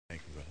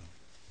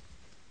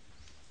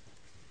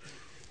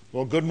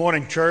Well, good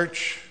morning,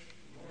 church.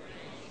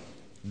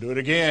 Do it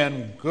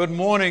again. Good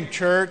morning,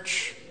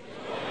 church.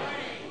 Good morning.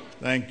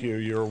 Thank you.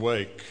 You're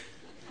awake.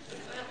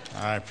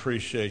 I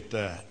appreciate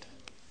that.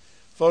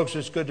 Folks,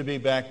 it's good to be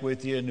back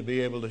with you and to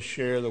be able to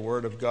share the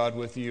Word of God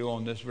with you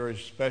on this very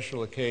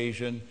special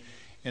occasion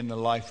in the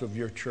life of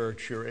your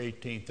church, your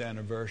 18th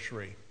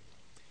anniversary.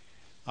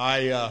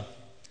 I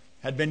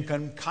had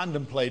been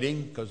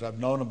contemplating, because I've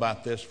known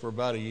about this for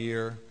about a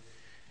year,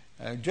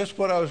 just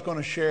what I was going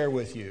to share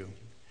with you.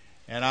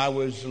 And I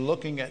was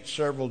looking at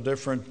several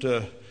different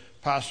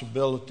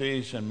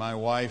possibilities, and my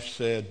wife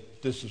said,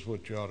 "This is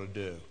what you ought to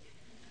do."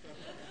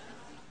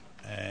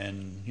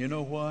 And you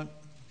know what?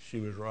 She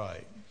was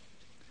right.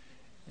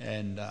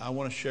 And I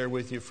want to share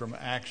with you from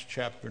Acts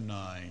chapter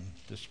 9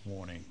 this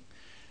morning.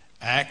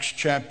 Acts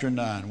chapter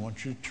 9. I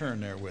want you to turn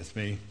there with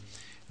me,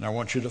 and I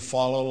want you to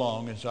follow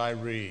along as I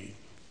read.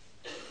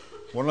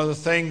 One of the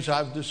things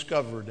I've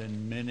discovered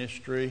in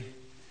ministry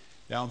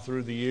down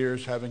through the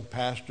years, having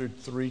pastored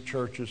 3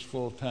 churches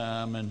full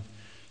time and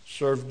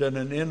served in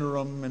an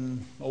interim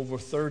in over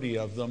 30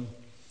 of them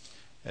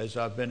as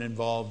I've been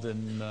involved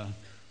in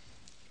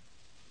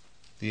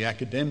the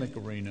academic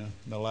arena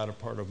in the latter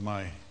part of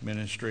my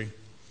ministry.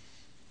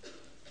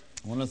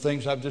 One of the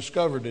things I've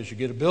discovered is you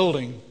get a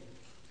building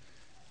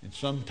and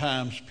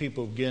sometimes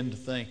people begin to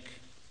think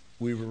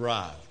we've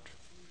arrived.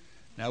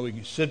 Now we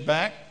can sit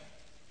back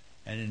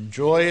and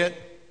enjoy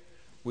it.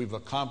 We've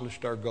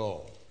accomplished our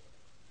goal.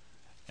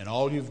 And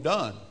all you've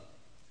done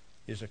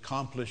is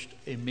accomplished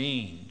a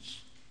means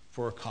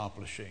for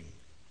accomplishing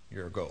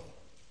your goal.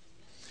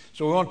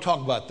 So we want to talk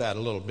about that a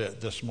little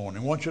bit this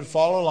morning. I want you to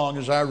follow along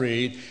as I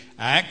read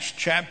Acts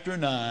chapter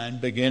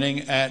 9,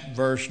 beginning at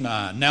verse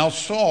 9. Now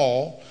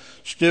Saul,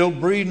 still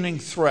breathing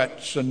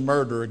threats and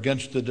murder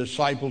against the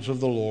disciples of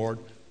the Lord,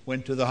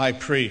 went to the high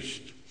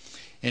priest.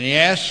 And he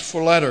asked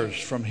for letters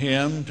from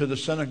him to the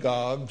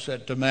synagogues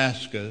at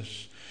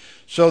Damascus,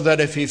 so that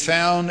if he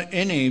found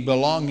any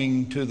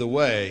belonging to the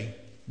way,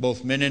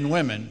 both men and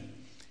women,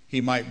 he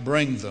might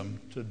bring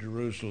them to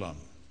Jerusalem.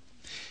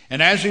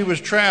 And as he was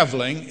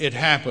traveling, it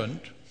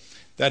happened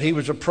that he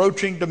was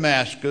approaching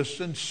Damascus,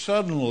 and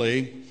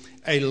suddenly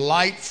a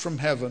light from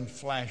heaven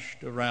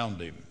flashed around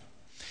him.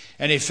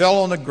 And he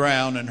fell on the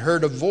ground and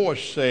heard a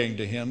voice saying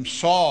to him,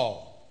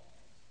 "Saul,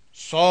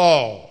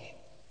 Saul,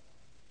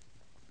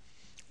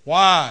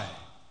 why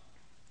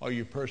are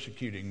you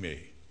persecuting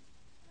me?"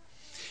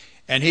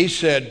 And he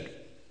said,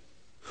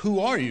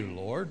 "Who are you,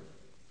 Lord?"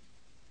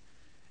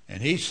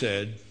 And he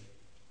said,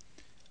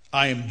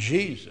 "I am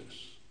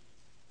Jesus,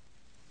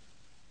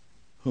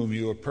 whom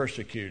you are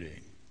persecuting."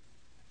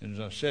 And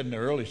as I said in the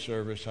early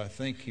service, I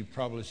think he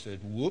probably said,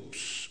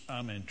 "Whoops,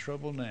 I'm in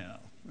trouble now."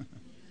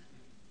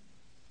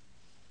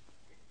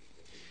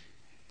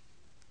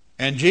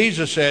 And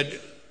Jesus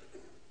said,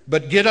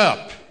 "But get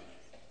up,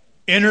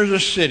 enter the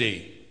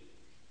city,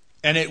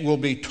 and it will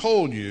be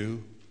told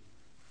you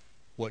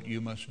what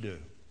you must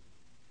do."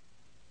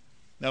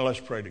 Now let's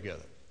pray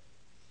together.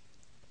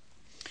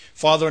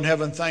 Father in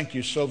heaven, thank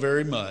you so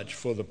very much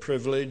for the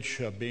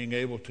privilege of being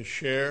able to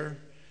share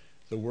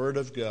the Word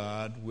of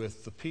God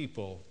with the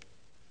people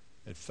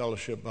at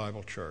Fellowship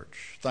Bible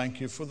Church. Thank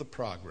you for the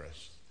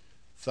progress.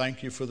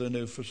 Thank you for the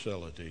new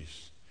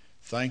facilities.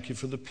 Thank you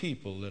for the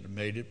people that have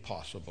made it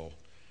possible,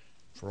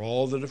 for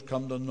all that have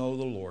come to know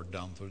the Lord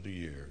down through the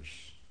years.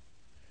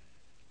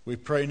 We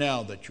pray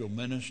now that you'll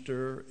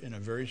minister in a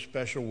very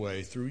special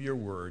way through your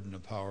word and the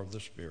power of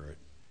the Spirit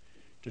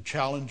to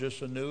challenge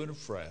us anew and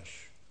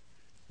afresh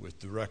with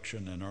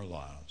direction in our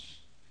lives.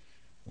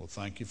 We'll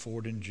thank you for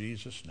it in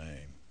Jesus'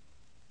 name.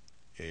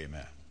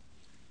 Amen.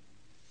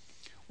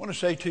 I want to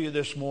say to you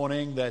this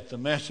morning that the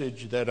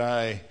message that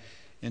I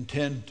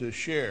intend to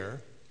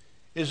share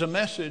is a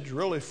message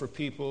really for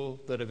people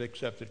that have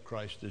accepted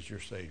Christ as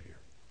your Savior.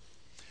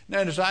 Now,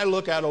 as I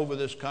look out over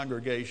this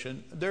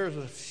congregation, there's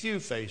a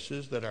few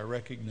faces that I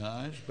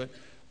recognize, but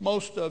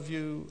most of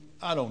you,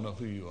 I don't know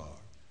who you are.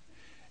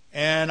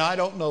 And I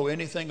don't know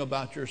anything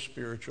about your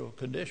spiritual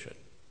condition.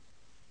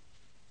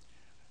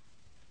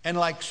 And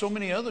like so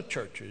many other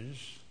churches,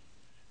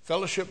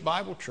 Fellowship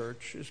Bible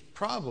Church is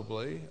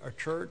probably a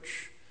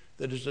church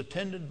that is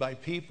attended by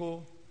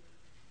people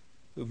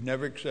who've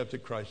never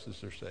accepted Christ as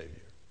their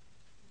Savior.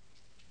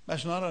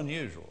 That's not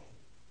unusual.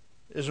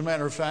 As a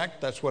matter of fact,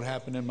 that's what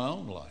happened in my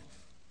own life.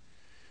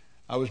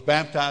 I was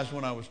baptized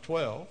when I was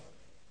 12.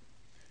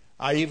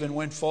 I even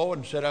went forward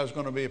and said I was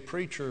going to be a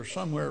preacher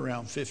somewhere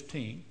around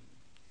 15,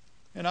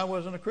 and I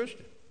wasn't a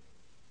Christian.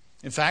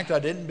 In fact, I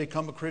didn't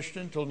become a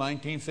Christian until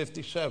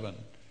 1957,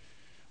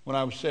 when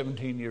I was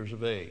 17 years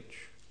of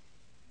age.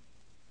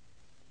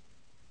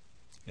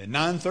 At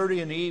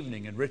 9:30 in the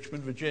evening in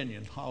Richmond, Virginia,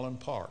 in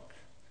Holland Park,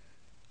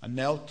 I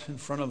knelt in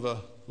front of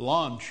a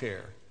lawn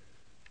chair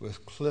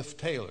with Cliff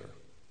Taylor,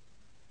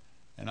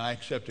 and I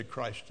accepted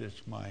Christ as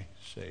my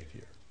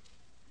Savior.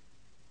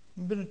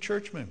 I've been a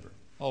church member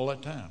all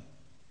that time.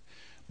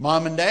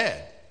 Mom and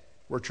Dad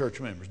were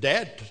church members.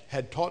 Dad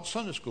had taught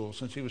Sunday school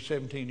since he was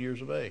 17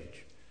 years of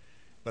age.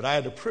 But I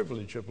had the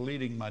privilege of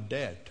leading my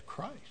dad to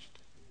Christ.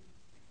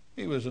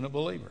 He wasn't a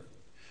believer.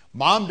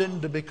 Mom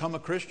didn't become a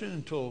Christian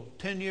until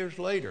 10 years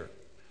later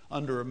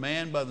under a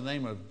man by the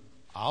name of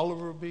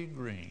Oliver B.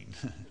 Green,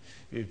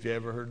 if you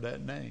ever heard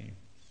that name.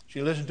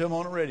 She listened to him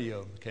on the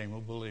radio and became a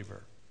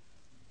believer.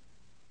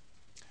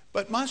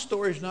 But my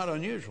story is not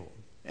unusual.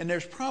 And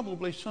there's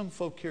probably some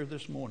folk here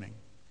this morning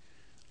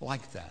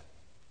like that.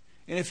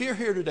 And if you're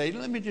here today,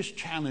 let me just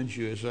challenge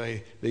you as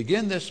I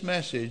begin this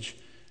message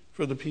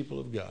for the people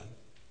of God.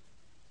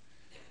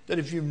 That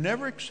if you've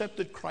never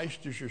accepted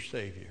Christ as your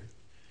Savior,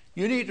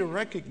 you need to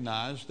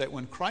recognize that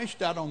when Christ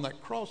died on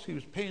that cross, he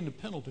was paying the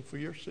penalty for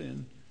your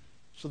sin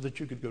so that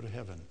you could go to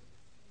heaven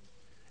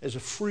as a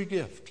free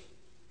gift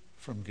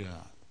from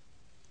God.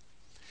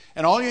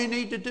 And all you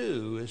need to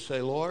do is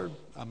say, Lord,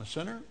 I'm a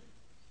sinner,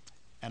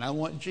 and I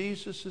want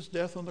Jesus'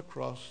 death on the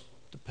cross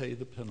to pay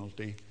the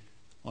penalty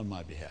on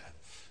my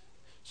behalf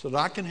so that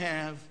I can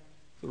have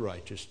the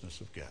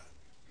righteousness of God.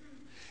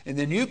 And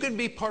then you can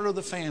be part of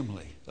the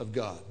family of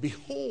God.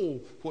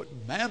 Behold,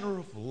 what manner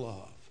of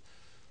love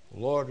the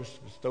Lord has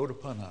bestowed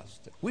upon us,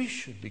 that we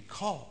should be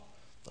called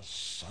the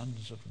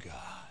sons of God.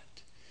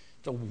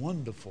 It's a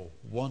wonderful,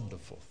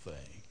 wonderful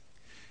thing.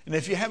 And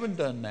if you haven't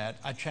done that,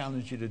 I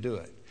challenge you to do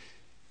it.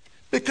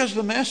 Because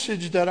the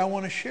message that I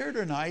want to share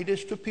tonight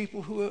is to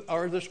people who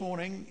are this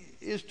morning,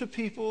 is to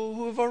people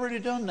who have already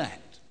done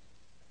that.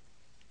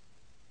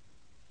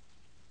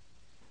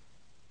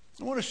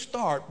 I want to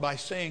start by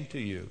saying to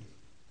you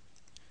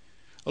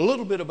a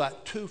little bit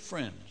about two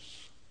friends.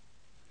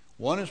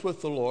 One is with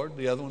the Lord,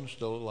 the other one is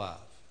still alive.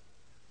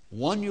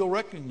 One you'll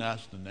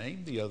recognize the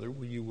name, the other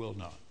you will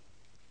not.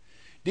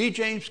 D.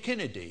 James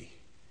Kennedy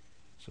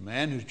is a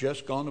man who's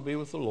just gone to be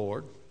with the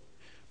Lord.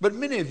 But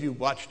many of you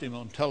watched him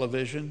on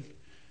television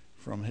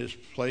from his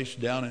place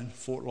down in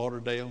Fort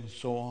Lauderdale and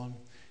so on,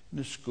 in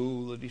the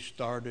school that he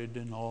started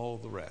and all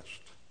the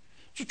rest.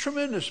 It's a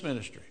tremendous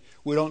ministry.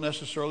 We don't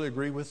necessarily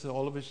agree with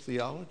all of his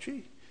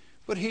theology,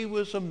 but he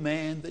was a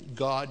man that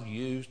God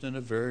used in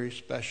a very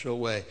special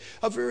way.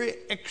 A very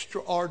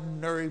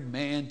extraordinary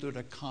man that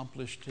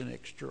accomplished an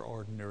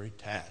extraordinary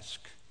task.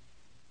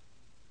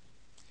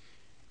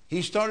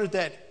 He started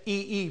that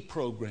EE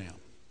program.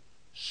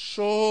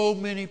 So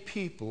many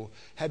people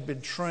had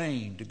been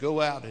trained to go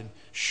out and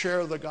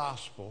share the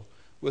gospel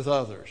with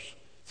others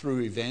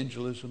through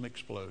Evangelism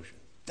Explosion.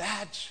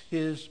 That's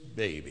his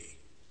baby.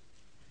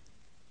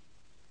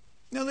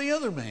 Now the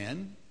other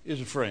man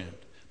is a friend.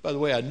 By the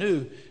way, I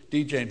knew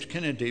D. James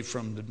Kennedy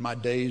from my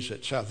days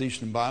at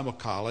Southeastern Bible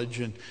College,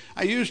 and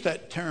I used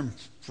that term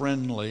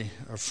friend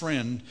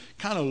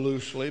kind of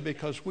loosely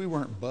because we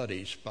weren't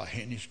buddies by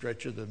any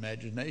stretch of the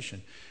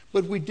imagination.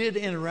 But we did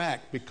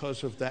interact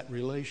because of that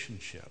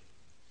relationship.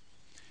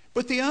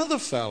 But the other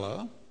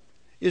fellow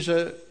is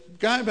a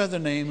guy by the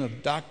name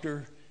of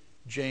Dr.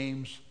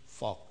 James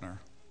Faulkner.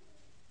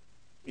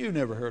 You've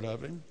never heard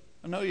of him.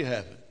 I know you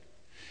haven't.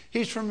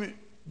 He's from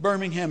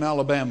Birmingham,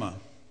 Alabama.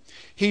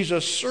 He's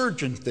a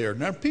surgeon there.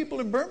 Now, people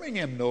in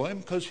Birmingham know him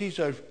because he's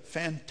a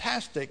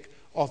fantastic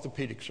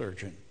orthopedic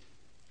surgeon.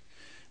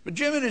 But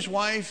Jim and his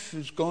wife,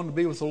 who's going to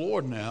be with the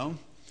Lord now,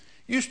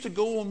 used to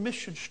go on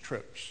missions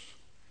trips,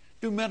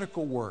 do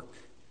medical work,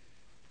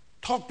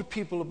 talk to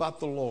people about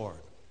the Lord,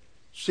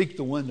 seek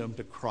to win them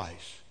to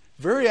Christ.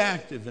 Very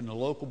active in the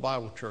local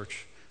Bible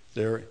church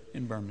there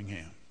in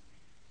Birmingham.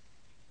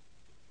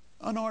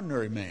 An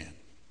ordinary man.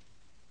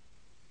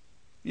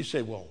 You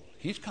say, well,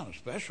 he's kind of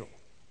special.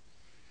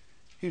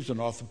 He's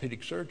an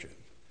orthopedic surgeon.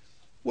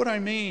 What I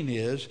mean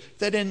is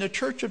that in the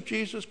Church of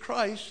Jesus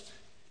Christ,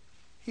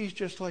 he's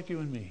just like you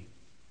and me.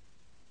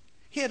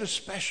 He had a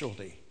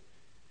specialty.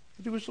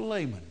 He was a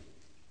layman,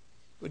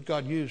 but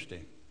God used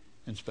him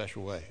in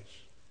special ways.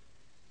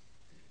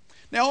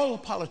 Now, all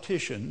the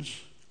politicians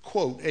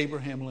quote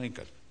Abraham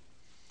Lincoln.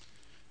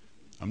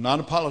 I'm not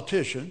a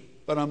politician,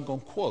 but I'm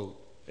going to quote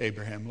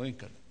Abraham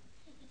Lincoln.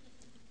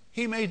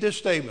 He made this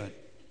statement: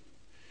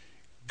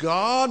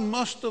 God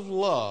must have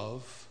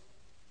loved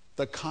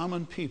the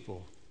common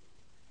people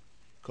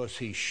because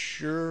he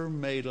sure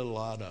made a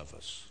lot of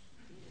us.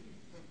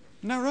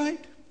 Isn't that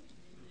right?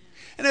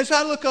 And as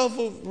I look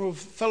over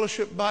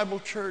Fellowship Bible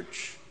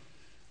Church,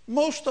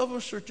 most of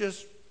us are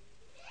just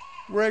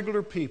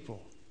regular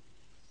people.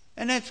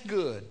 And that's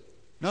good.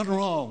 Nothing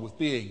wrong with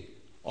being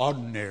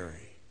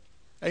ordinary.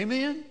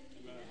 Amen? Amen.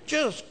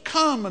 Just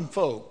common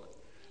folk.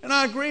 And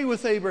I agree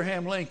with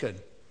Abraham Lincoln.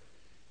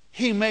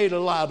 He made a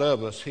lot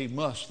of us. He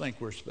must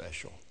think we're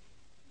special.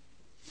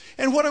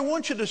 And what I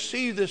want you to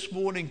see this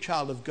morning,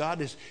 child of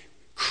God, is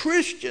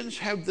Christians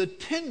have the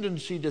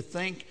tendency to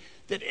think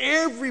that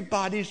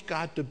everybody's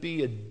got to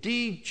be a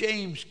D.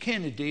 James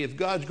Kennedy if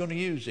God's going to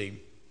use him.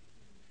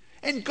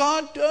 And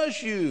God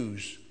does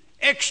use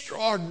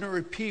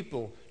extraordinary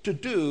people to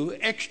do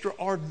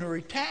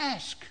extraordinary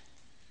tasks.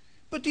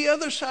 But the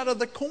other side of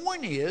the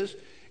coin is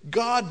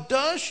God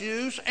does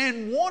use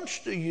and wants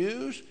to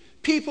use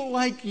people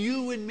like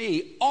you and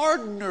me,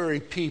 ordinary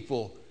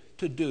people,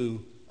 to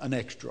do an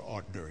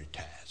extraordinary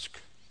task.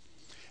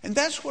 And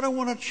that's what I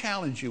want to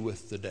challenge you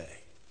with today.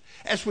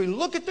 As we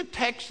look at the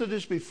text that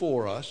is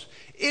before us,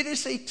 it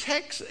is a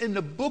text in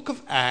the book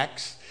of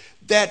Acts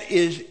that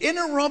is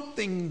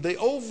interrupting the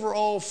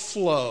overall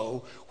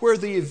flow where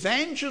the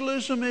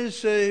evangelism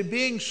is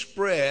being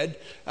spread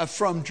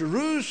from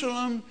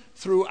Jerusalem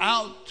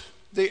throughout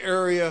the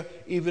area,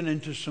 even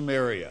into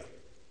Samaria.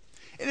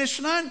 And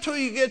it's not until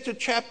you get to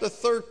chapter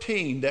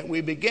 13 that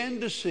we begin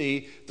to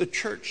see the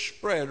church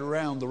spread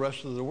around the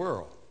rest of the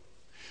world.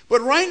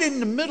 But right in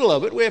the middle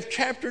of it, we have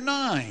chapter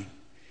 9.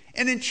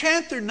 And in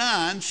chapter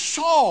 9,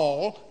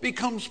 Saul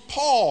becomes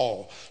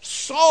Paul.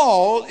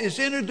 Saul is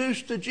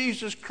introduced to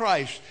Jesus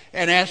Christ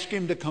and asks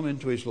him to come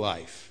into his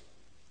life.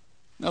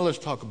 Now let's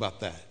talk about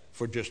that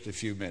for just a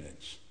few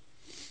minutes.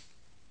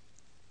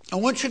 I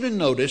want you to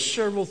notice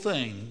several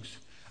things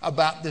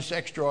about this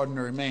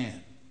extraordinary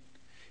man.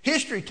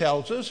 History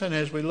tells us, and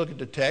as we look at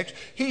the text,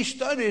 he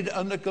studied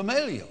under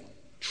Gamaliel,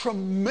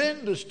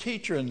 tremendous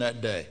teacher in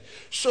that day.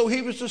 So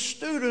he was a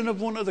student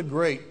of one of the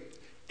great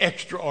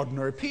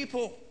extraordinary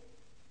people.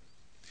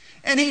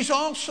 And he's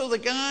also the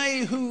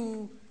guy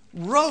who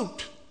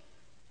wrote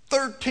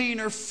 13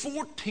 or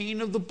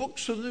 14 of the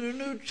books of the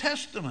New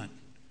Testament.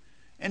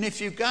 And if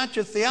you've got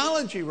your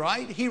theology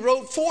right, he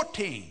wrote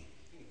 14.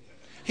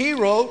 He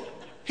wrote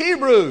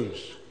Hebrews,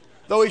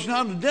 though he's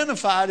not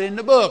identified in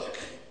the book.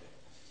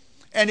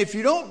 And if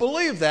you don't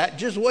believe that,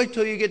 just wait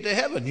till you get to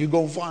heaven. You're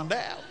going to find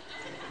out.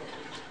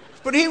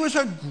 But he was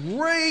a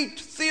great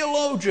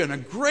theologian, a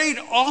great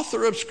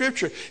author of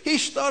Scripture. He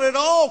started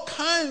all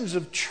kinds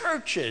of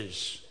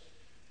churches.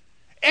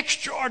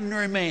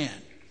 Extraordinary man.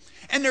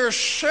 And there are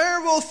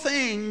several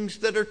things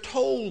that are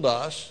told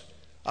us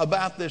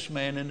about this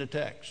man in the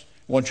text.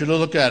 I want you to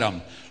look at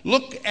them.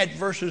 Look at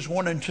verses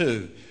 1 and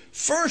 2.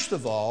 First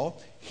of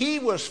all, he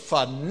was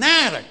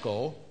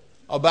fanatical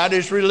about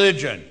his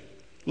religion.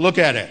 Look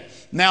at it.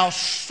 Now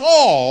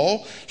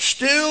Saul,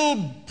 still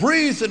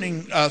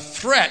breathing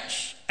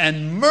threats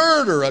and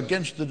murder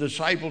against the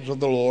disciples of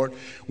the Lord,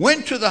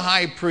 went to the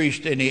high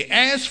priest, and he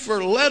asked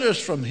for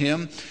letters from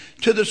him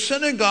to the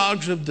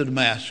synagogues of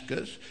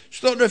Damascus,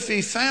 so that if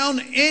he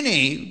found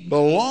any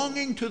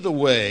belonging to the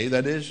way,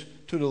 that is,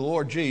 to the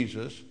Lord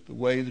Jesus, the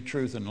way, the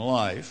truth, and the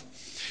life,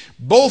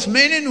 both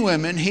men and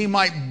women, he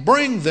might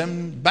bring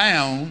them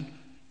bound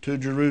to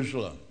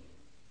Jerusalem.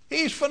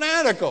 He's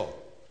fanatical.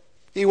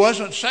 He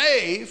wasn't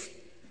saved,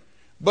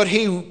 but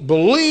he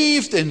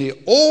believed in the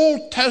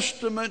Old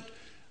Testament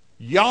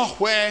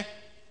Yahweh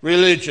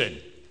religion.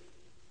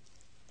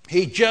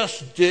 He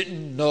just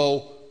didn't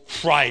know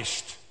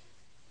Christ.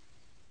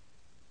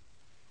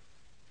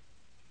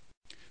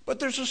 But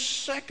there's a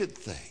second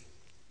thing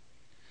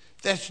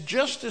that's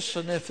just as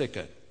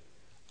significant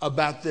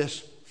about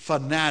this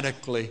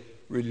fanatically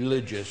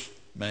religious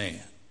man.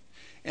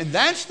 And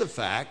that's the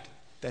fact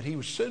that he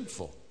was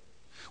sinful.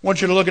 I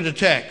want you to look at the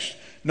text.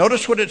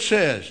 Notice what it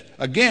says.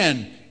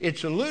 Again,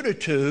 it's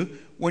alluded to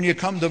when you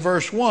come to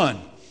verse 1.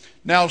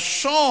 Now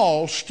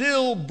Saul,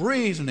 still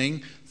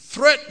breathing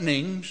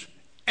threatenings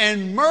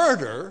and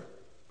murder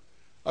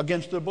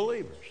against the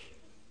believers.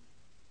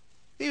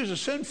 He was a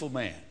sinful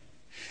man.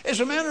 As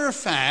a matter of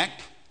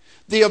fact,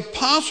 the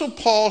Apostle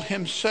Paul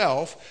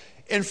himself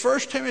in 1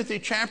 Timothy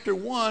chapter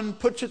 1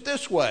 puts it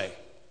this way.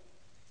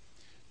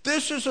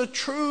 This is a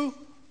true,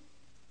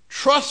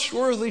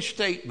 trustworthy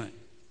statement.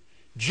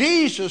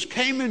 Jesus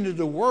came into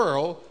the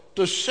world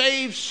to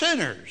save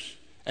sinners.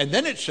 And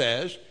then it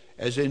says,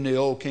 as in the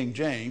old King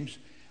James,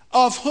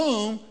 of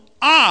whom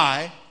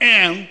I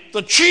am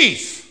the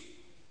chief.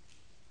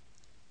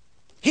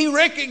 He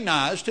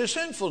recognized his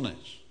sinfulness.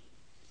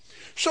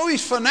 So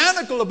he's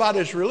fanatical about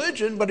his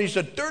religion, but he's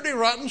a dirty,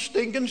 rotten,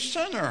 stinking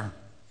sinner.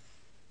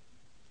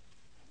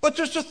 But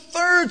there's a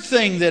third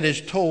thing that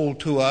is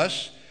told to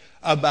us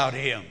about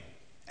him.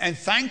 And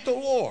thank the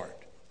Lord.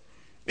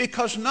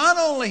 Because not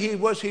only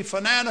was he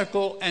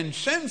fanatical and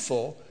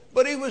sinful,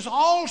 but he was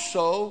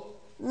also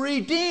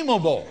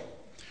redeemable.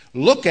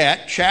 Look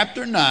at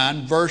chapter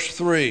 9, verse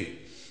 3.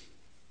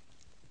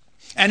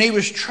 And he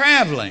was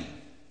traveling.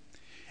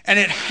 And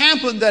it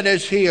happened that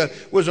as he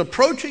was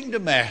approaching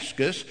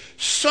Damascus,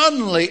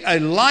 suddenly a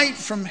light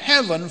from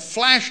heaven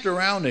flashed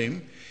around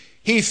him.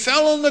 He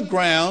fell on the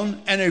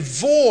ground, and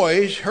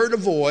heard a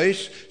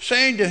voice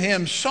saying to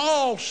him,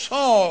 Saul,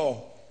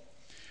 Saul,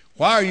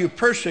 why are you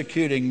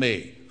persecuting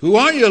me? Who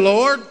are you,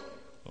 Lord?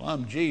 Well,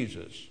 I'm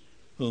Jesus,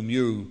 whom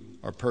you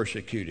are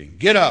persecuting.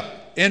 Get up,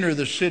 enter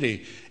the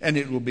city, and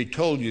it will be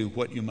told you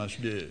what you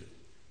must do.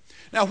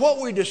 Now, what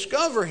we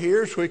discover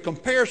here as we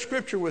compare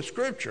Scripture with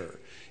Scripture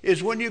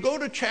is when you go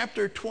to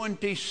chapter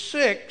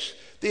 26,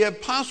 the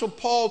Apostle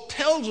Paul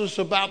tells us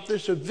about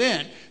this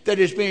event that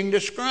is being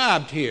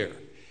described here.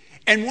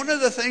 And one of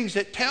the things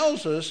it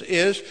tells us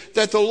is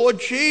that the Lord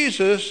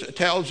Jesus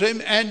tells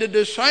him, and the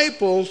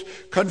disciples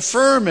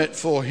confirm it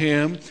for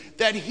him,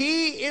 that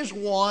he is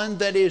one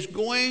that is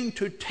going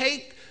to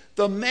take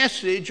the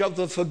message of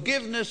the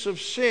forgiveness of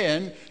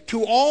sin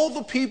to all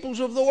the peoples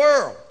of the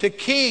world, to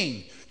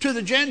kings, to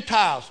the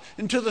Gentiles,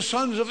 and to the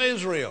sons of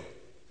Israel.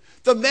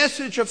 The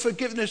message of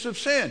forgiveness of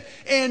sin.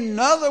 In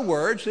other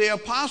words, the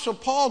Apostle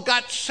Paul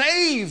got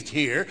saved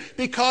here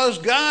because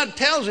God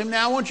tells him,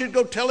 now I want you to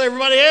go tell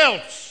everybody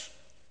else.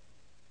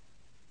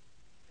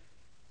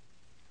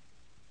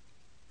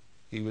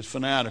 He was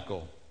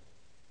fanatical.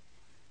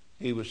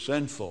 He was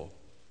sinful.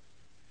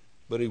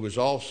 But he was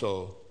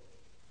also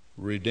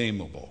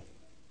redeemable.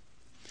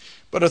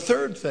 But a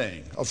fourth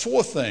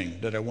thing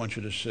that I want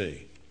you to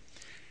see.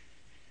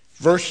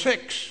 Verse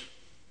 6.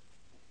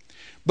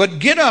 But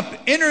get up,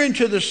 enter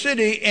into the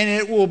city, and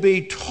it will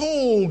be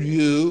told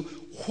you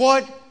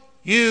what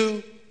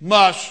you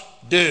must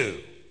do.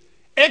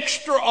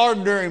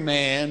 Extraordinary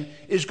man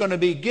is going to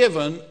be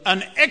given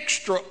an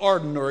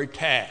extraordinary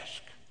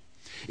task.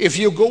 If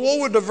you go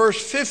over to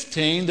verse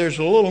 15, there's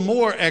a little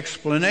more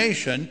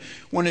explanation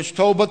when it's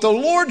told, but the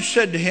Lord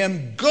said to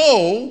him,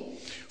 go,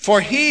 for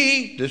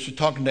he, this is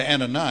talking to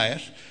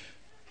Ananias,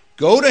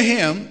 go to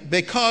him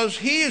because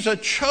he is a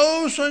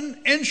chosen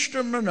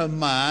instrument of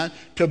mine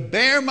to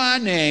bear my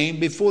name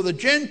before the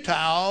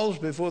Gentiles,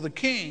 before the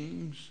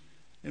kings,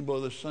 and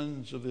before the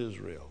sons of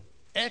Israel.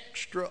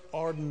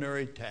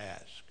 Extraordinary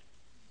task.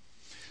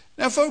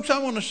 Now, folks, I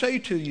want to say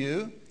to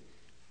you,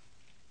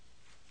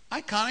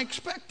 I kind of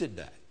expected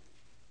that.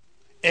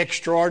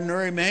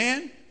 Extraordinary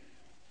man,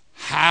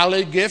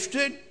 highly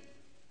gifted,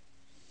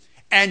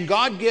 and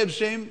God gives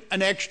him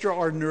an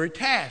extraordinary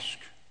task.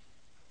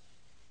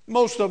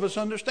 Most of us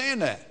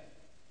understand that.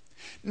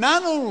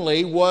 Not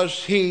only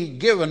was he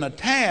given a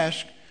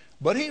task,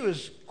 but he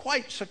was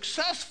quite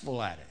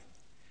successful at it.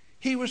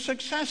 He was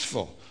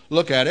successful.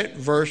 Look at it,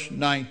 verse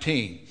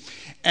 19.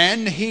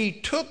 And he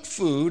took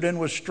food and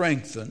was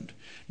strengthened.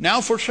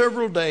 Now for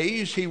several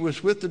days he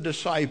was with the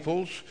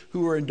disciples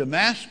who were in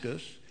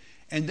Damascus.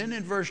 And then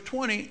in verse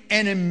 20,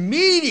 and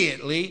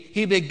immediately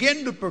he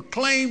began to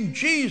proclaim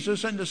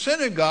Jesus in the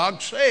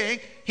synagogue, saying,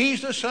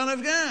 he's the Son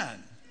of God.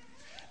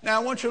 Now,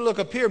 I want you to look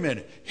up here a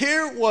minute.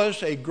 Here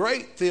was a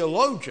great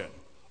theologian,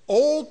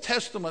 Old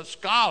Testament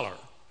scholar,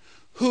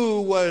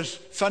 who was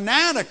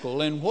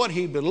fanatical in what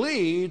he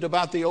believed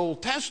about the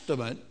Old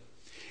Testament.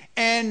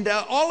 And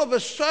all of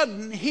a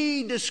sudden,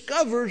 he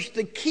discovers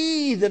the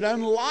key that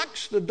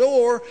unlocks the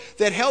door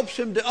that helps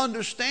him to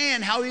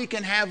understand how he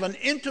can have an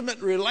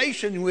intimate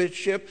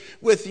relationship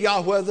with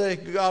Yahweh, the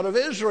God of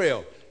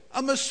Israel.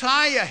 A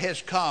Messiah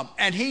has come,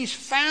 and he's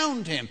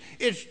found him.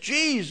 It's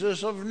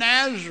Jesus of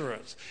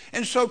Nazareth.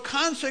 And so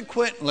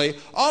consequently,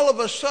 all of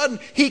a sudden,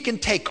 he can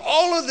take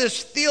all of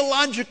this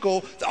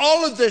theological,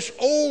 all of this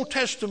Old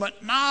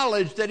Testament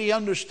knowledge that he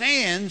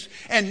understands,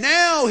 and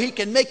now he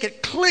can make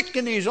it click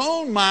in his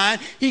own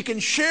mind. He can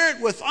share it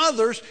with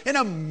others, and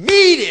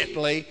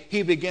immediately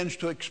he begins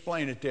to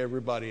explain it to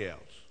everybody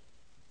else.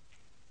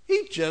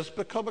 He's just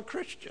become a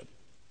Christian.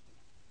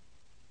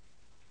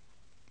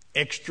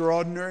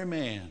 Extraordinary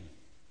man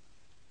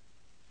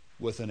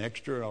with an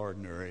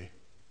extraordinary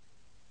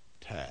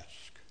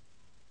task.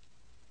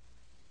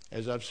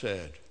 As I've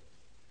said,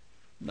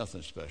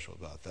 nothing special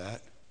about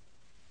that.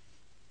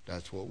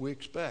 That's what we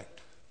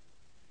expect.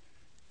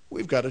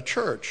 We've got a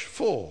church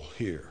full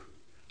here,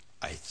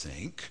 I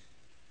think,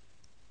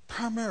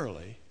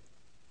 primarily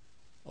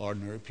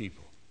ordinary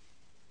people.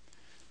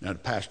 Now, the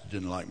pastor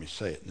didn't like me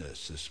saying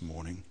this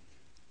morning,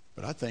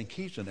 but I think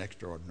he's an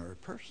extraordinary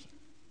person.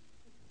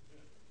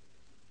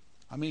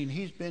 I mean,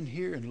 he's been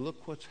here and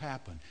look what's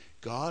happened.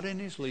 God in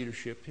his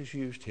leadership has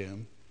used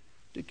him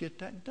to get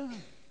that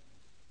done.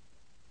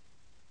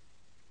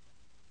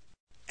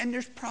 And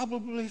there's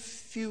probably a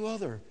few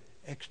other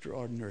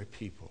extraordinary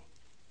people.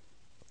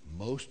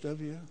 But most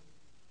of you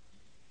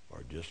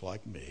are just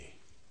like me.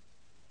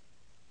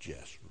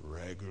 Just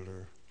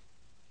regular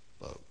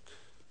folk.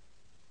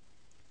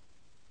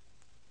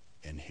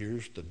 And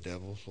here's the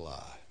devil's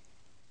lie.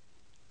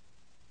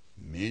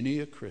 Many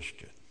a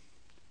Christian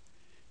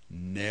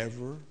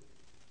never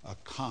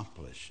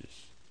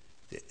accomplishes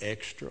the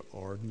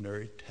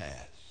extraordinary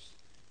tasks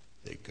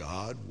that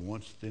God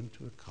wants them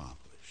to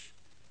accomplish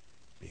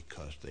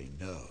because they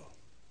know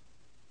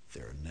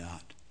they're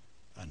not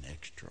an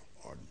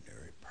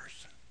extraordinary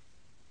person.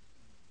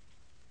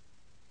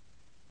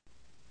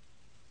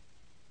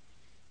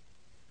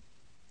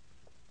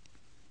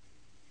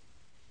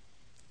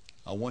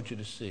 I want you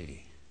to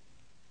see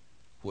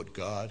what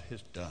God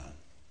has done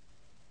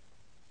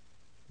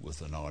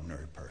with an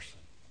ordinary person.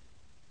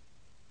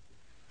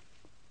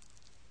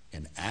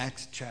 In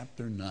Acts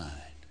chapter 9,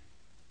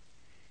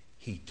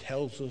 he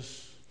tells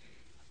us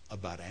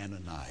about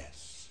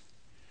Ananias.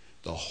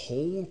 The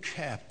whole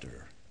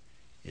chapter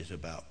is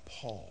about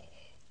Paul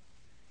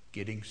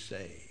getting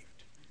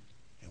saved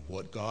and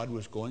what God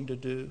was going to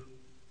do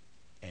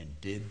and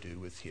did do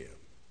with him.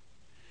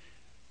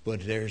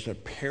 But there's a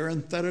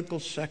parenthetical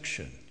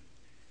section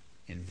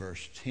in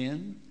verse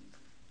 10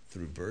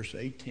 through verse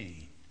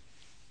 18,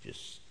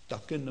 just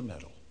stuck in the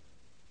middle.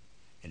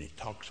 And it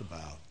talks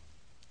about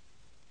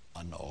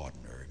an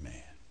ordinary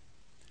man.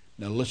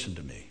 Now listen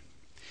to me.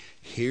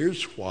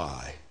 Here's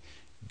why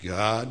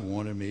God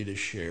wanted me to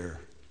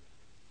share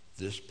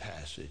this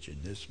passage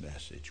and this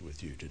message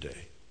with you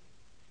today.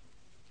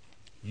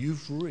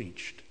 you've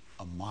reached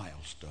a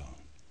milestone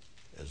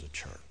as a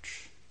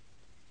church.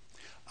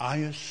 I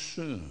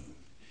assume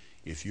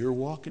if you're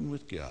walking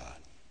with God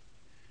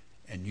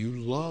and you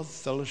love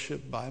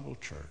Fellowship Bible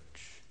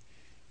Church,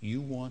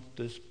 you want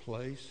this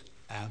place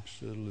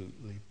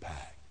absolutely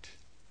packed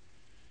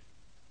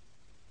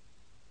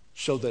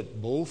so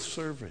that both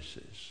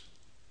services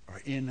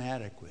are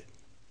inadequate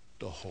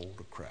to hold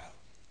a crowd.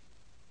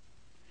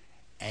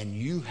 And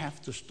you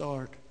have to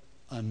start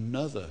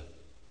another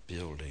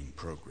building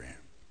program.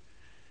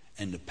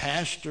 And the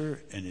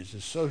pastor and his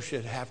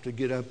associate have to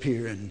get up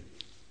here and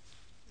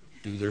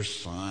do their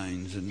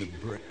signs and the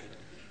brick.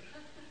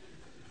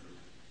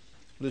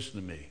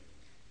 Listen to me.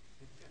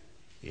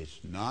 It's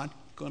not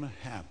going to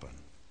happen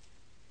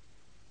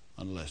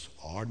unless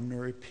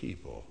ordinary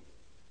people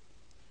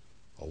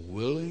are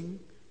willing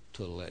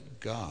to let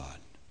God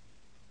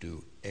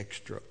do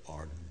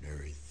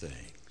extraordinary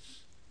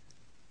things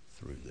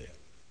through them.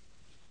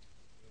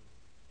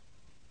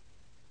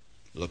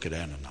 Look at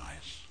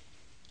Ananias.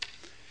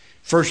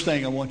 First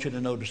thing I want you to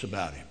notice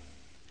about him,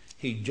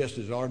 he's just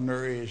as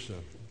ordinary as a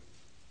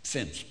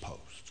fence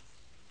post.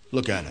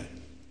 Look at it.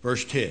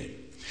 Verse 10.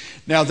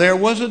 Now there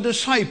was a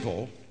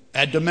disciple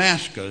at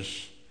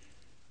Damascus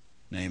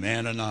named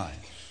Ananias.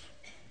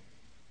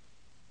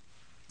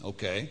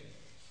 Okay.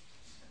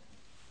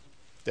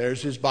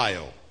 There's his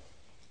bio,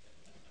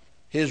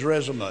 his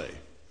resume,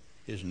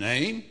 his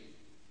name,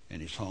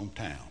 and his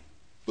hometown.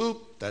 Boop,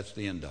 that's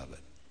the end of it.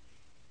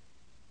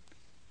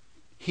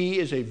 He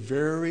is a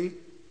very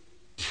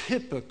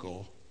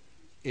typical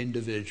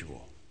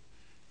individual.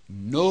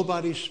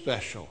 Nobody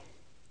special.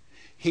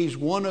 He's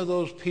one of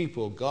those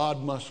people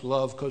God must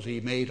love because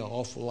he made an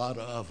awful lot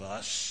of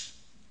us.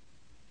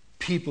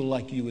 People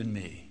like you and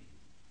me.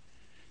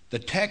 The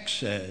text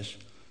says,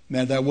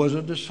 now there was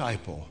a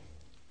disciple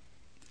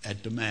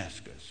at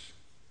Damascus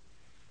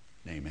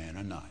named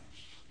Ananias.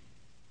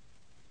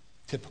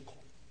 Typical.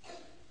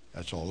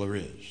 That's all there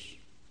is.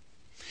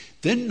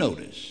 Then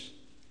notice,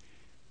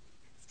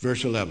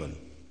 verse 11.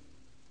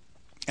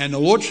 And the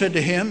Lord said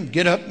to him,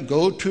 get up and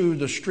go to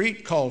the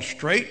street called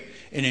Straight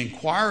and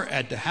inquire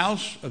at the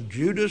house of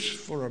Judas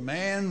for a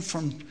man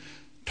from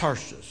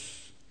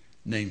Tarsus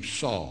named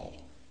Saul,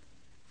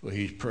 for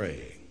he's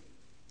praying.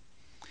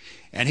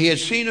 And he had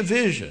seen a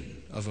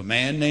vision of a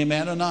man named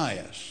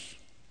Ananias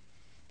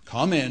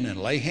come in and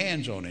lay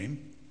hands on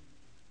him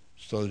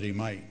so that he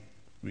might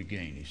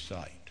regain his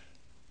sight.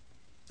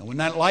 And when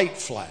that light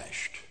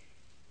flashed,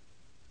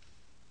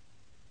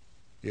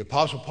 the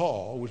Apostle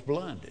Paul was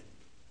blinded.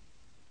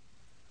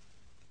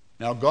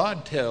 Now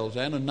God tells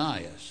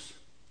Ananias,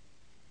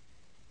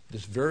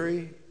 this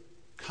very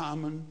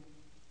common,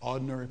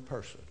 ordinary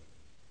person,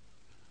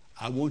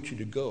 I want you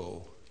to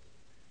go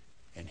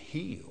and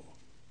heal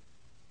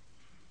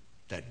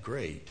that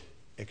great,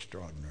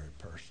 extraordinary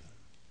person.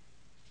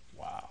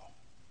 Wow.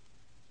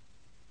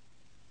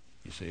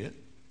 You see it?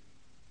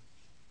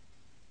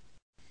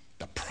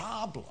 The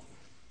problem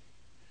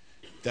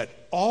that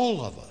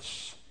all of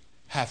us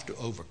have to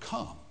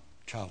overcome,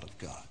 child of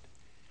God,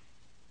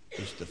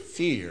 is the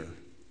fear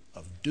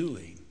of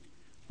doing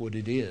what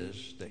it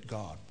is that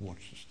God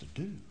wants us to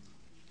do.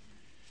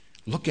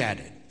 Look at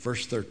it,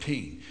 verse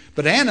 13.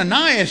 But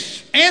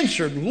Ananias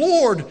answered,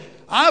 Lord,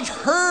 I've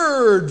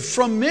heard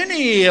from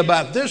many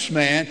about this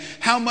man,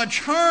 how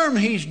much harm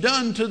he's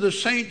done to the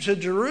saints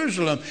of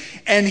Jerusalem.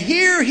 And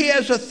here he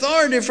has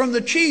authority from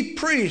the chief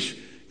priests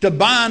to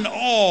bind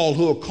all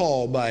who are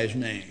called by his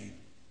name.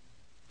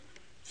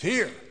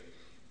 Fear.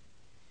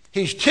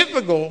 He's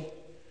typical,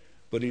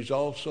 but he's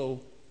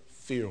also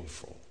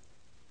fearful.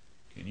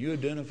 Can you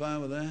identify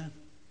with that?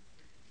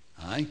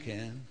 I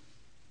can.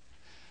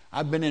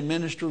 I've been in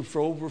ministry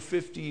for over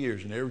 50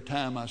 years, and every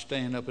time I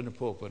stand up in the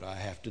pulpit, I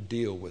have to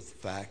deal with the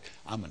fact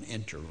I'm an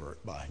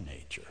introvert by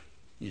nature.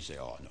 You say,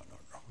 oh, no.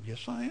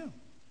 Yes, I am.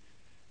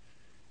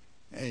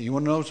 And you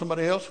want to know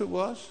somebody else who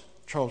was?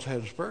 Charles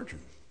Haddon Spurgeon.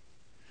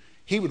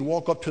 He would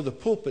walk up to the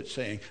pulpit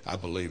saying, I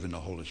believe in the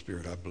Holy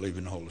Spirit, I believe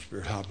in the Holy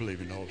Spirit, I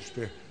believe in the Holy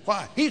Spirit.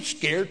 Why? He's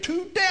scared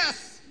to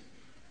death.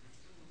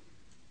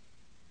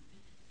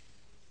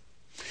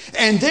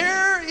 And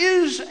there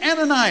is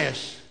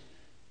Ananias,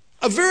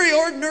 a very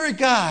ordinary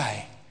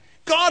guy.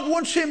 God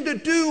wants him to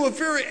do a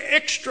very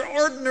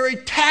extraordinary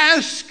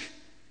task,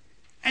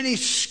 and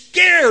he's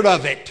scared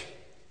of it.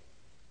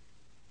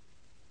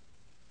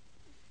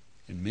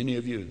 And many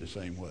of you are the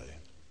same way.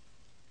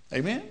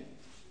 Amen?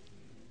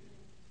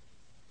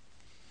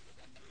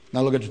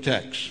 Now look at the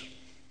text.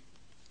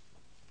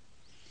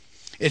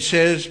 It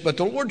says, but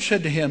the Lord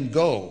said to him,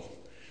 go,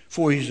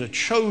 for he's a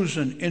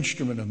chosen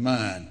instrument of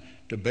mine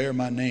to bear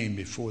my name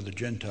before the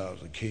Gentiles,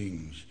 the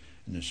kings,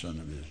 and the son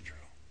of Israel.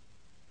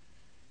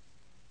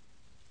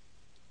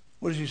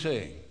 What is he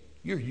saying?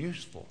 You're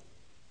useful.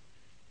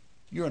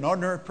 You're an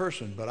ordinary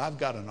person, but I've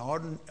got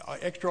an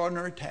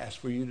extraordinary task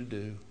for you to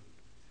do.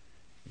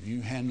 If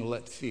you handle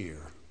that fear.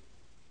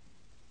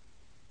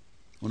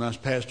 When I was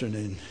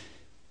pastoring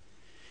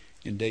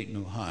in Dayton,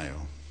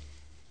 Ohio,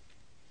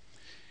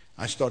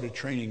 I started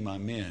training my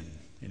men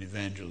in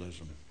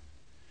evangelism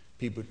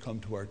People would come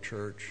to our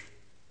church,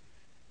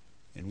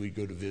 and we'd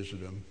go to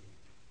visit them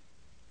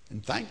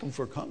and thank them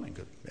for coming.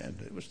 'Cause, man,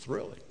 it was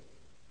thrilling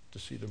to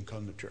see them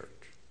come to church.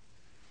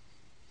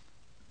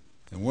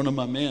 And one of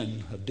my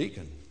men, a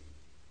deacon,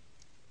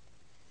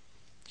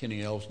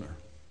 Kenny Elsner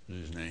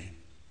is his name,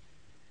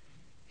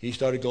 he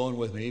started going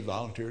with me,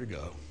 volunteered to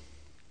go.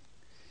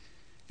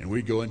 And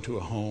we'd go into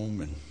a home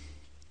and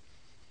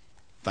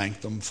thank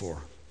them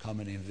for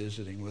coming and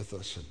visiting with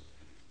us. And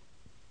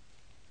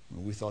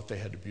when we thought they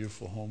had a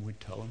beautiful home, we'd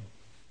tell them.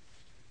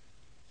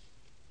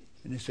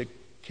 And they said,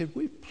 could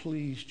we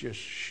please just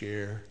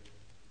share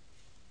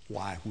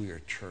why we're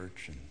a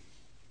church and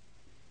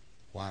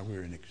why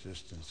we're in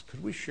existence?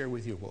 Could we share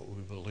with you what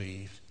we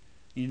believe?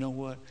 You know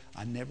what?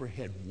 I never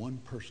had one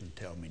person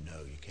tell me,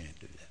 no, you can't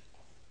do that.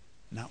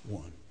 Not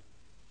one.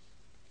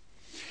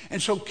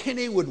 And so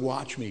Kenny would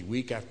watch me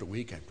week after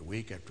week after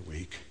week after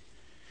week.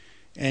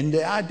 And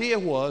the idea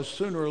was,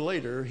 sooner or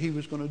later, he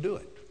was going to do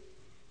it.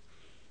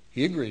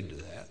 He agreed to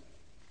that.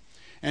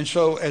 And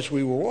so as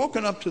we were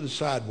walking up to the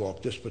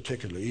sidewalk this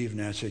particular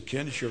evening, I said,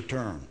 Ken, it's your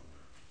turn.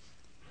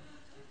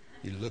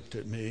 He looked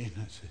at me and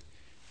I said,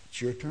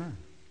 it's your turn.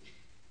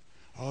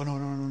 Oh,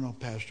 no,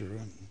 Pastor.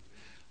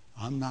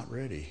 I'm not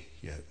ready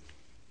yet.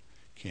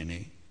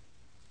 Kenny,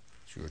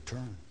 it's your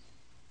turn.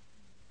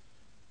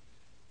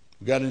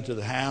 We got into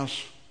the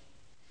house.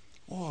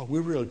 Oh, we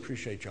really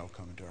appreciate y'all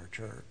coming to our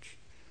church.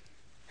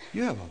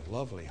 You have a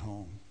lovely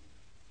home.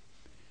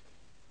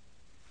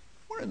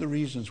 One of the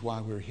reasons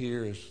why we're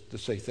here is to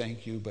say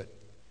thank you, but,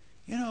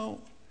 you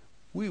know,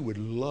 we would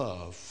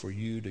love for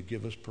you to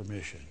give us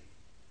permission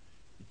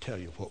to tell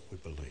you what we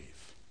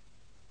believe.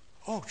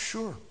 Oh,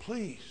 sure,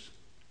 please.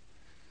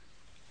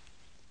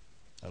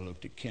 I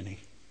looked at Kenny.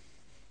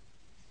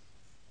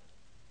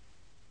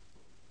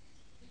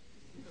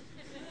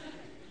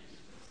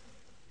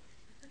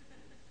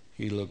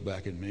 He looked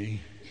back at me.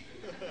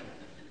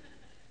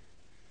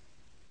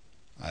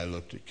 I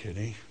looked at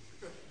Kenny.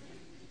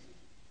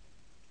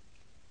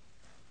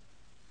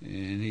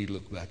 And he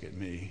looked back at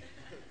me.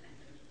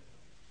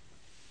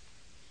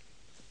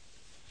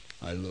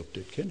 I looked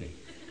at Kenny.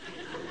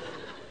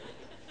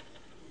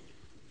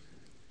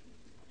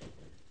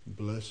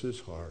 Bless his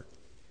heart.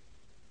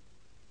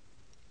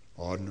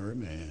 Ordinary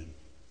man.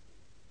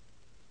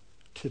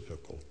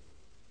 Typical,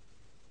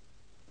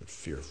 but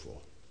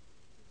fearful.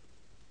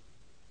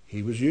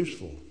 He was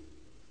useful,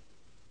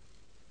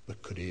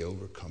 but could he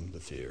overcome the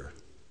fear?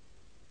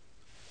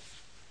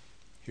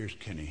 Here's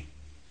Kenny.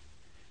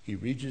 He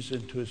reaches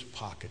into his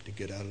pocket to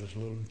get out his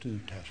little New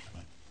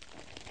Testament.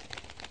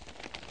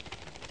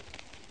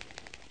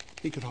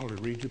 He could hardly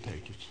read the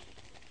pages.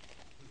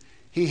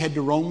 He had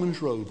the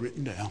Romans Road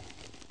written down.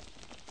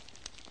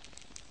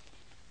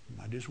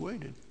 I just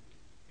waited.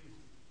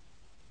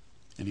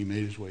 And he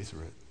made his way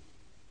through it.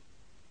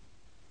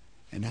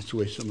 And that's the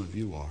way some of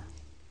you are.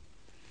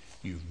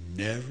 You've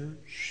never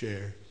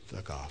shared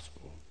the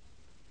gospel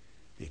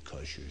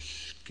because you're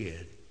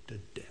scared to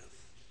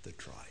death to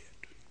try it.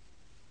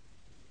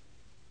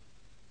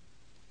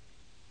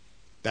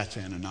 That's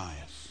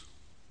Ananias.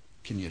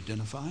 Can you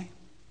identify?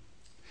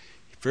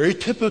 Very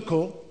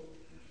typical,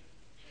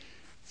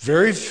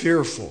 very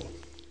fearful.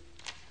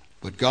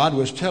 But God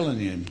was telling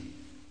him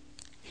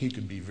he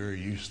could be very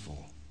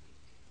useful.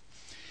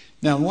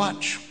 Now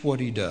watch what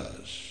he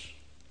does.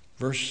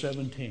 Verse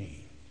 17.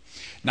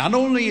 Not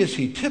only is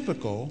he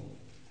typical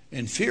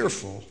and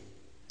fearful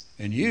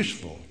and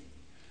useful,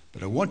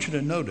 but I want you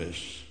to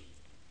notice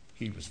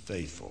he was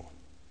faithful.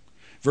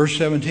 Verse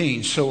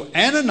 17. So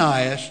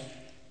Ananias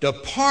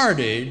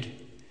departed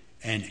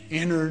and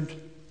entered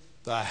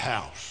the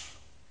house.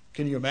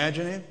 Can you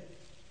imagine him?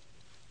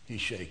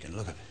 He's shaking.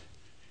 Look at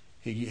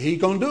it. He's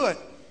going to do it.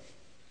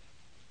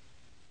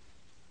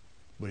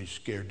 But he's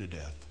scared to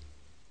death.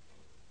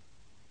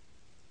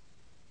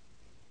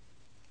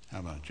 How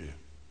about you?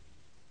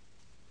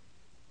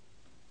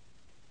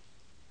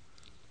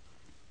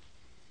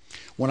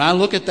 When I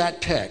look at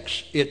that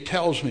text, it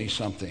tells me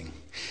something.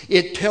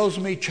 It tells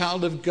me,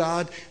 child of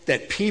God,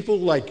 that people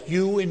like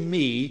you and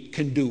me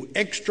can do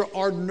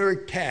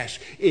extraordinary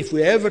tasks if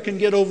we ever can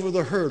get over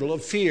the hurdle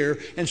of fear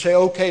and say,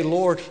 okay,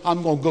 Lord,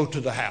 I'm going to go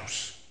to the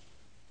house.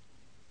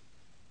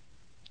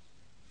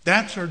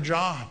 That's our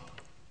job.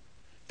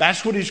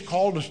 That's what he's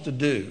called us to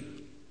do.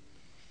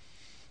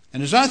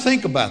 And as I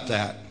think about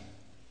that,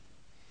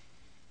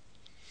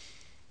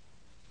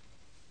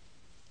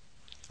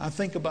 I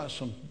think about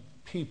some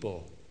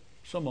people,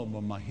 some of them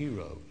are my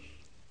heroes.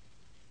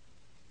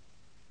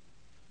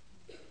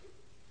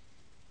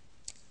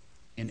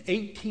 In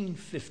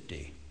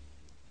 1850,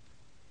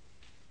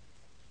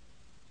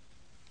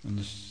 on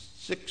the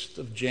 6th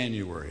of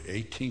January,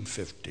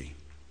 1850,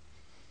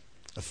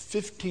 a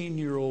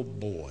 15-year-old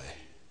boy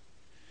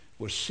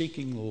was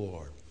seeking the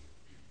Lord.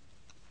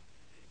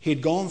 He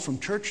had gone from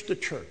church to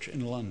church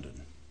in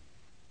London,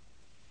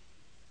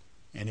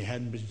 and he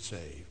hadn't been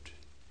saved.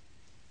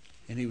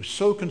 And he was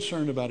so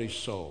concerned about his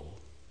soul.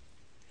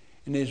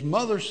 And his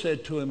mother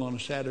said to him on a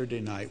Saturday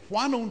night,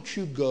 why don't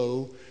you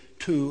go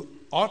to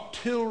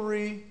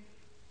Artillery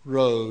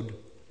Road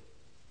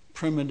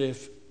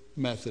Primitive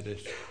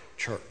Methodist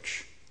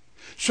Church.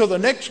 So the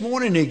next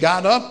morning he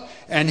got up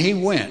and he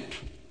went.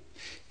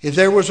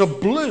 There was a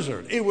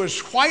blizzard. It was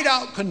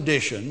whiteout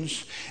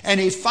conditions. And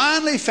he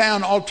finally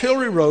found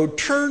Artillery Road,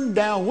 turned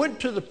down,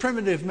 went to the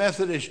Primitive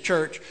Methodist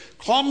Church,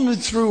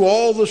 climbed through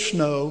all the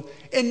snow.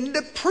 And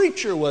the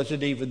preacher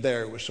wasn't even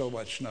there. It was so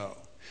much snow.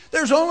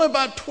 There's only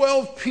about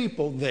 12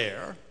 people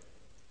there.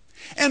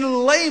 And a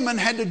layman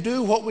had to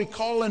do what we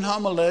call in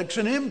homiletics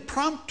an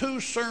impromptu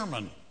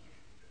sermon.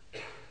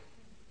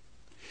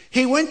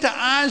 He went to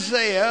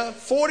Isaiah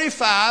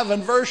 45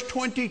 and verse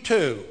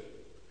 22.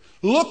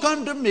 Look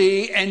unto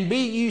me and be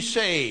ye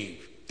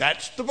saved.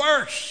 That's the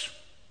verse.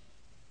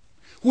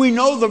 We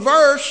know the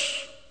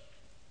verse.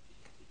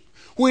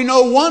 We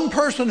know one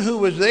person who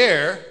was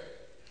there.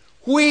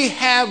 We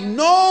have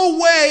no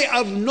way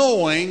of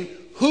knowing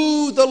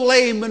who the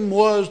layman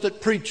was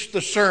that preached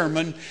the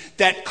sermon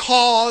that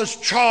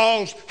caused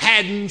Charles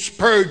Haddon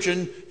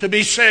Spurgeon to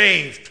be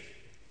saved.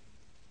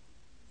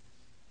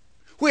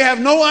 We have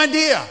no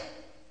idea.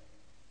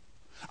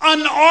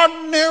 An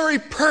ordinary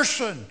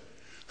person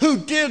who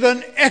did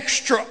an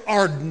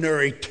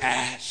extraordinary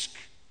task.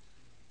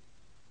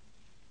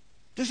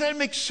 Does that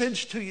make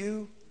sense to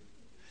you?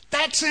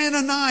 That's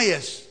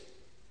Ananias.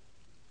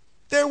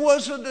 There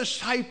was a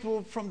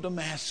disciple from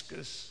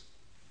Damascus.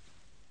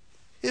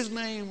 His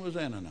name was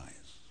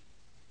Ananias.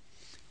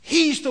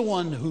 He's the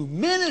one who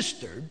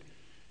ministered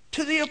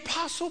to the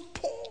Apostle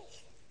Paul.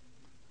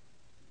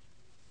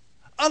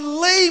 A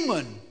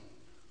layman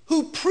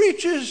who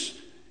preaches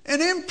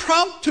an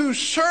impromptu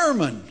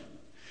sermon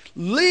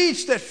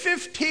leads that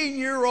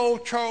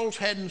 15-year-old Charles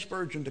Haddon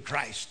Spurgeon to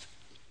Christ.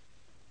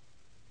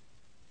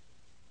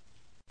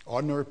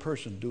 Ordinary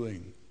person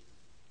doing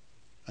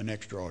an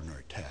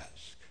extraordinary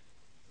task.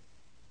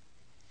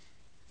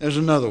 There's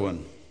another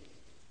one.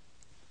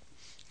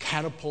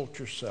 Catapult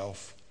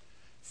yourself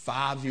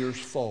 5 years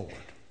forward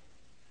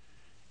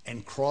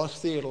and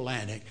cross the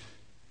Atlantic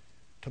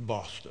to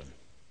Boston.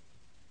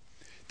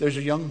 There's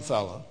a young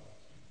fellow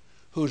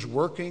who's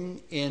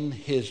working in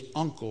his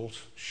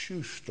uncle's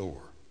shoe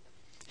store.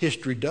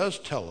 History does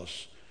tell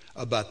us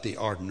about the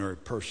ordinary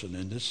person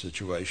in this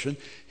situation.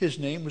 His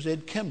name was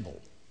Ed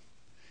Kimball.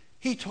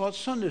 He taught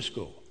Sunday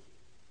school.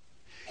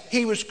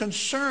 He was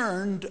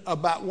concerned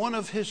about one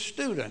of his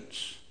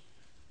students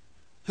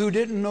who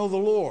didn't know the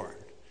Lord.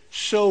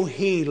 So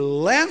he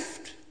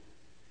left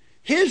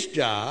his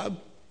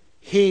job.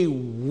 He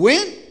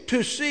went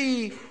to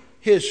see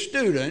his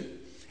student,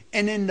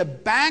 and in the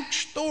back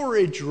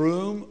storage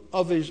room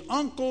of his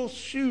uncle's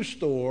shoe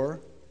store,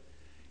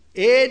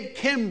 Ed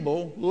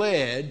Kimball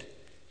led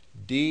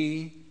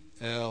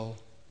D.L.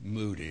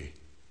 Moody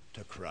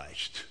to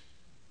Christ.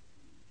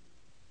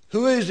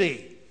 Who is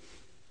he?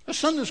 A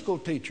Sunday school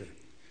teacher.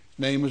 His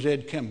name was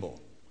Ed Kimball.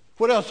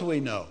 What else do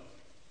we know?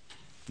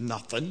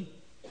 Nothing.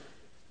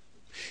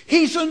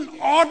 He's an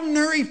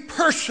ordinary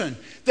person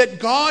that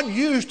God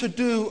used to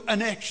do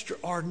an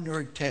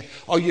extraordinary task.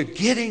 Are you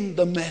getting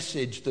the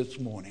message this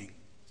morning?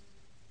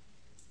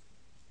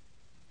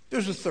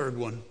 There's a third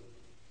one.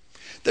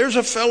 There's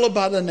a fellow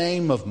by the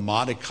name of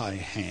Mordecai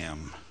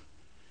Ham.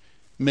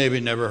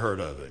 Maybe never heard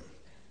of him.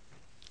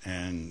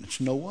 And it's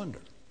no wonder.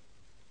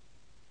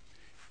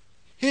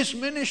 His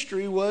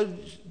ministry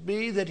would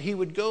be that he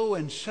would go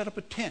and set up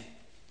a tent.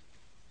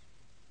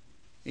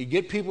 He'd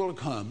get people to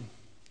come,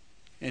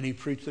 and he'd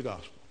preach the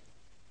gospel.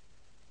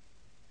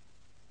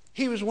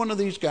 He was one of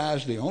these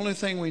guys, the only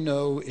thing we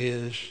know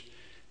is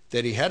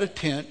that he had a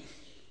tent,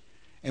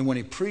 and when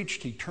he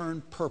preached, he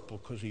turned purple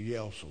because he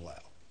yelled so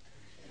loud.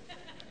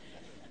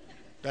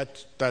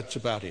 That's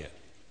about it.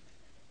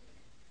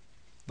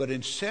 But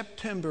in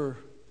September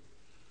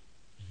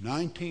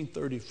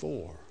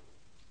 1934,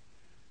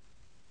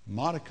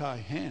 Mordecai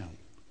Ham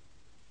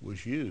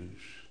was used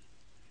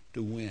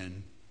to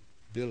win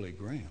Billy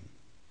Graham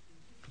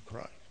to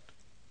Christ.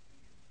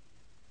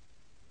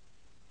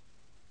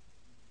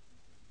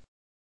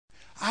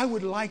 I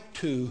would like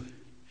to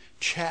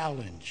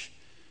challenge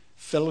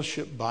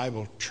Fellowship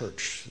Bible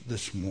Church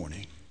this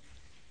morning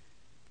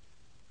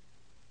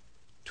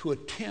to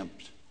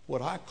attempt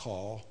what I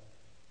call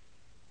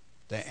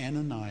the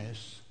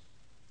Ananias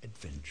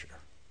adventure.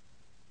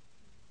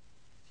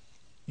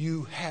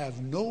 You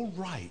have no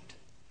right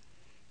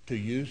to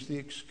use the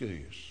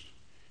excuse,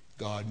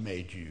 God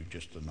made you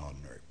just an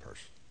ordinary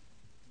person.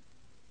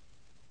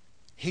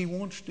 He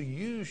wants to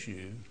use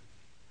you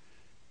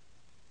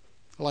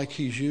like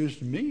he's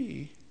used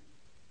me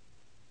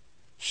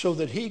so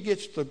that he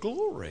gets the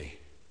glory.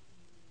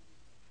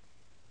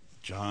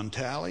 John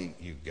Talley,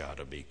 you got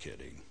to be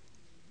kidding.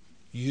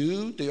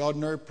 You, the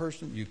ordinary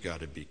person, you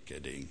got to be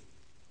kidding.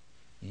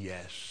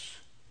 Yes,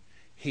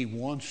 he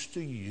wants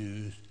to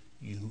use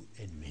you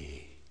and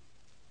me,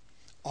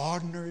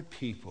 ordinary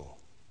people,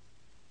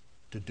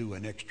 to do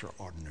an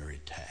extraordinary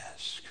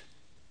task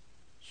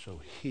so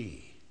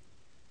he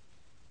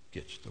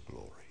gets the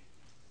glory.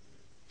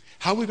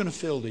 How are we going to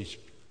fill these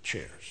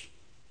chairs?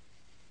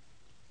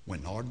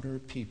 When ordinary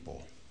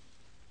people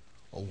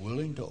are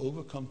willing to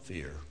overcome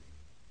fear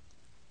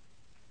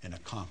and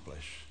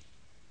accomplish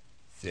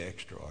the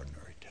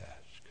extraordinary task.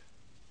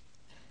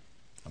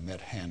 I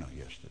met Hannah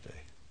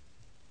yesterday.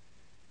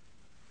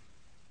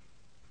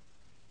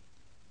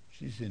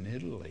 She's in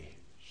Italy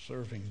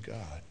serving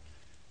God.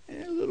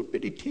 And a little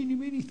bitty teeny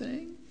bitty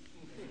thing.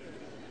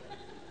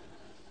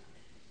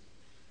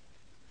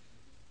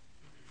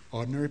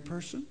 Ordinary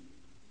person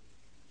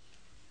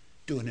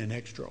doing an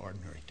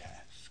extraordinary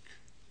task.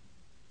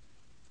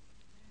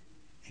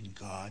 And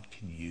God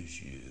can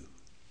use you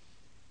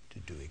to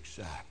do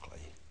exactly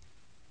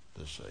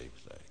the same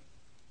thing.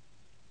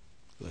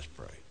 Let's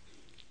pray.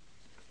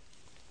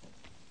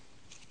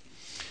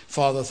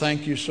 Father,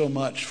 thank you so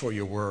much for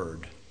your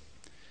word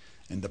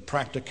and the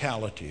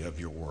practicality of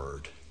your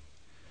word.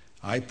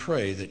 I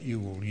pray that you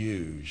will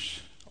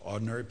use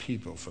ordinary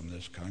people from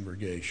this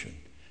congregation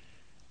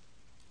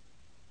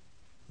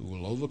who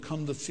will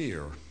overcome the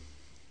fear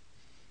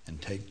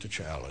and take the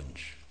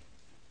challenge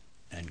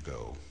and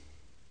go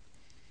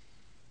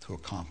to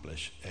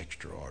accomplish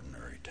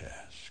extraordinary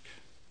task.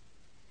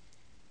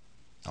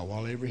 Now,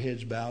 while every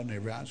head's bowed and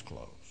every eye's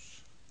closed,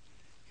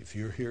 if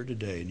you're here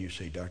today and you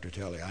say, Dr.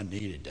 Talley, I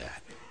needed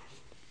that.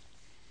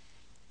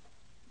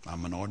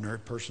 I'm an ordinary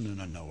person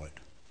and I know it.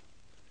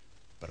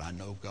 But I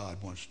know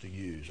God wants to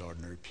use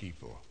ordinary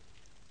people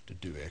to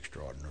do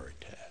extraordinary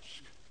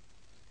tasks.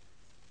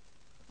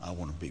 I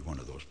want to be one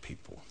of those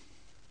people.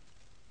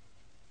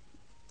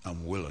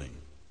 I'm willing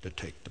to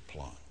take the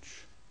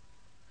plunge.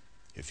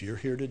 If you're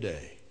here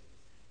today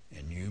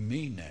and you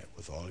mean that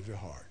with all of your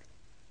heart,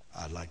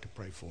 I'd like to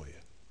pray for you.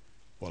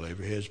 While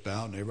every head's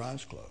bowed and every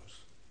eye's closed,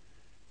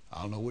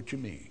 I'll know what you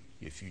mean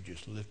if you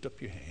just lift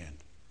up your hand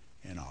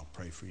and I'll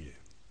pray for you.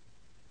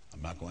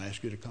 I'm not going to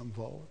ask you to come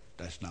forward.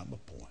 That's not my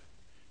point.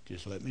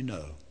 Just let me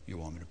know you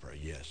want me to pray.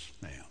 Yes,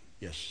 ma'am.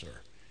 Yes, sir.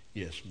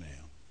 Yes,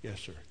 ma'am. Yes,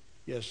 sir.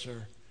 Yes,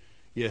 sir.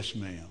 Yes,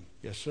 ma'am.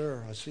 Yes,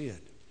 sir. I see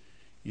it.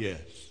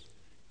 Yes.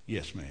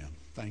 Yes, ma'am.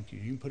 Thank you.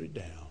 You can put it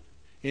down.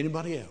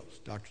 Anybody else?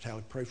 Dr.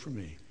 Talley, pray for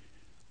me.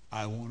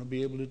 I want to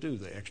be able to do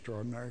the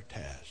extraordinary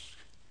task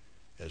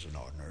as an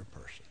ordinary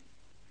person.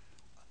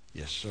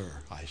 Yes, sir.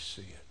 I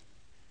see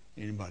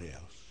it. Anybody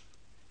else?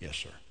 Yes,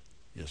 sir.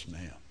 Yes,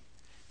 ma'am.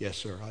 Yes,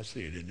 sir. I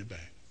see it in the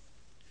back.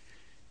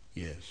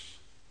 Yes.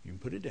 You can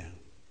put it down.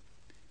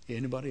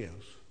 Anybody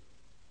else?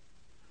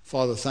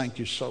 Father, thank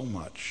you so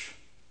much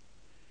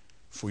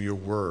for your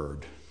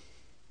word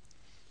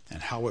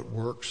and how it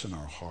works in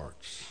our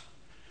hearts.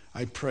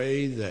 I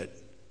pray that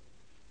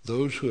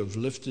those who have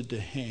lifted the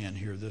hand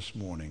here this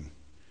morning,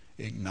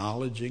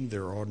 acknowledging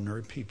they're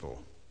ordinary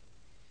people,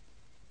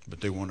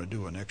 but they want to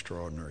do an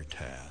extraordinary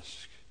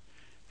task,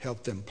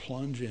 help them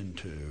plunge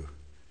into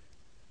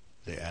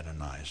the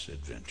Adonais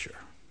adventure.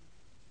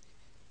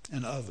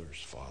 And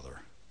others,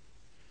 Father,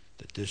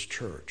 that this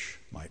church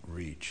might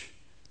reach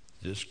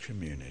this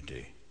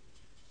community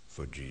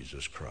for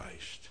Jesus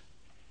Christ.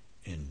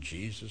 In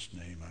Jesus'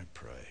 name I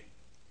pray.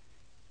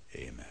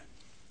 Amen.